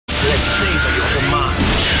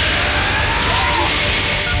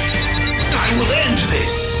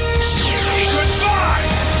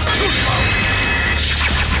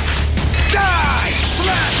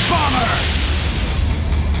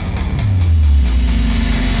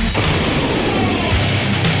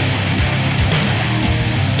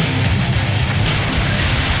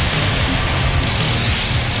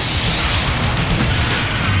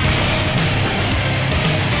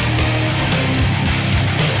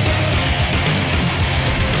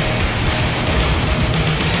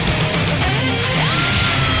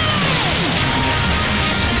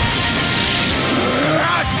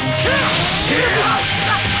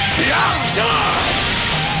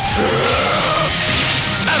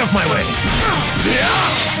of my way!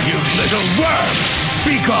 You little worm!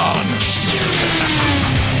 Be gone!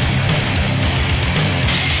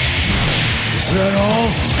 Is that all?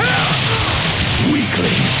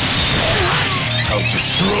 Weakling! I'll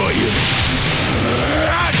destroy you!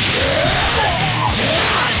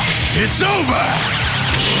 It's over!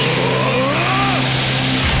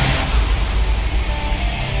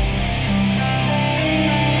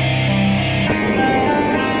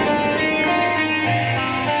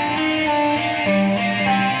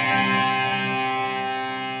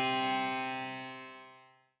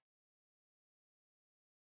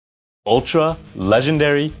 Ultra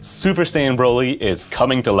Legendary Super Saiyan Broly is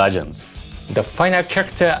coming to Legends. The final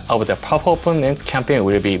character of the Powerful Opponents campaign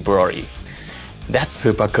will be BROLY. That's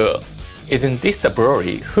super cool. Isn't this the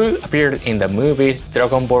BROLY who appeared in the movies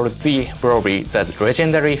Dragon Ball Z BROLY, the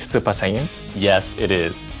Legendary Super Saiyan? Yes, it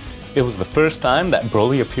is. It was the first time that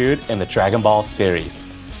BROLY appeared in the Dragon Ball series.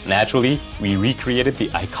 Naturally, we recreated the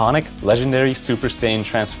iconic Legendary Super Saiyan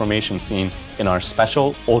transformation scene in our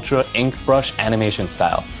special Ultra Ink Brush animation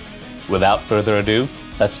style. Without further ado,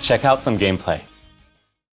 let's check out some gameplay.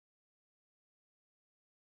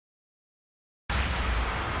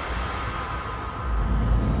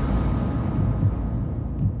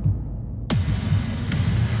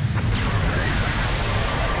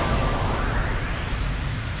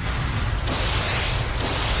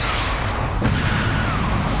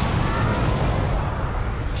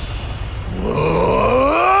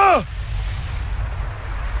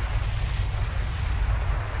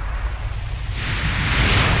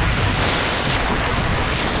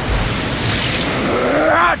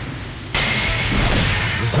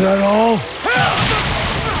 Is that all?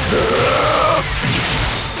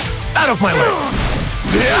 Out of my way!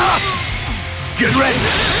 Get ready!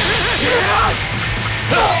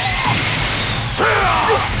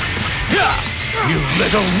 You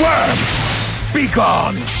little worm! Be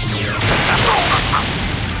gone!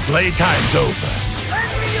 Playtime's over.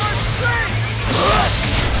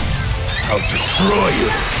 I'll destroy you!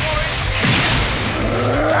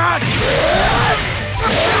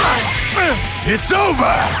 It's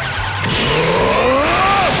over!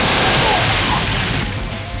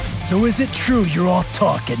 So is it true you're all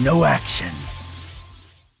talk and no action?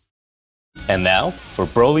 And now, for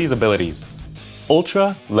Broly's abilities.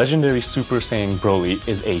 Ultra Legendary Super Saiyan Broly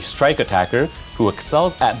is a strike attacker who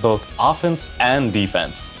excels at both offense and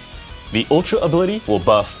defense. The Ultra ability will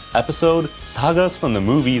buff episode sagas from the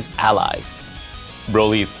movie's allies.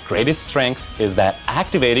 Broly's greatest strength is that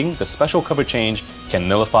activating the special cover change can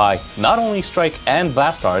nullify not only strike and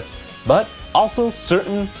blast arts, but also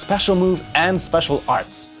certain special move and special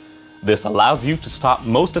arts. This allows you to stop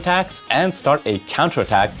most attacks and start a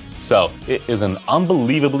counterattack, so it is an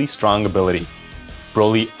unbelievably strong ability.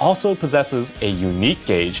 Broly also possesses a unique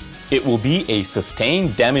gauge. It will be a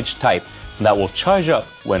sustained damage type that will charge up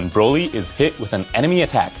when Broly is hit with an enemy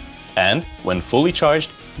attack, and when fully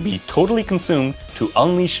charged, be totally consumed to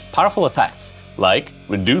unleash powerful effects, like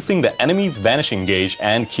reducing the enemy's vanishing gauge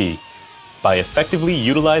and ki. By effectively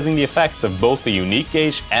utilizing the effects of both the unique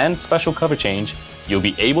gauge and special cover change, you'll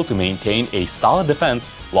be able to maintain a solid defense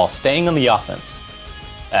while staying on the offense.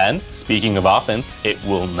 And speaking of offense, it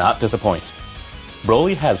will not disappoint.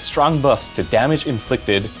 Broly has strong buffs to damage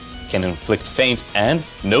inflicted, can inflict feint and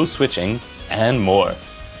no switching, and more.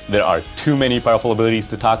 There are too many powerful abilities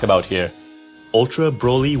to talk about here. Ultra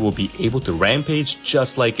Broly will be able to rampage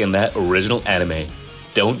just like in that original anime.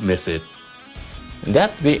 Don't miss it.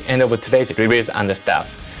 That's the end of today's reviews and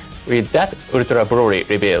stuff. With that Ultra Broly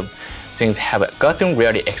reveal, things have gotten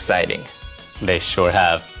really exciting. They sure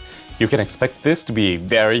have. You can expect this to be a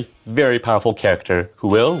very, very powerful character who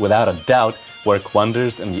will, without a doubt, work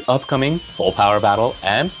wonders in the upcoming Full Power Battle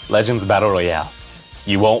and Legends Battle Royale.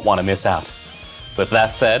 You won't want to miss out. With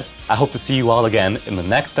that said, I hope to see you all again in the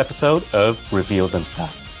next episode of Reveals and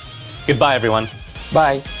Stuff. Goodbye, everyone.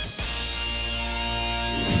 Bye!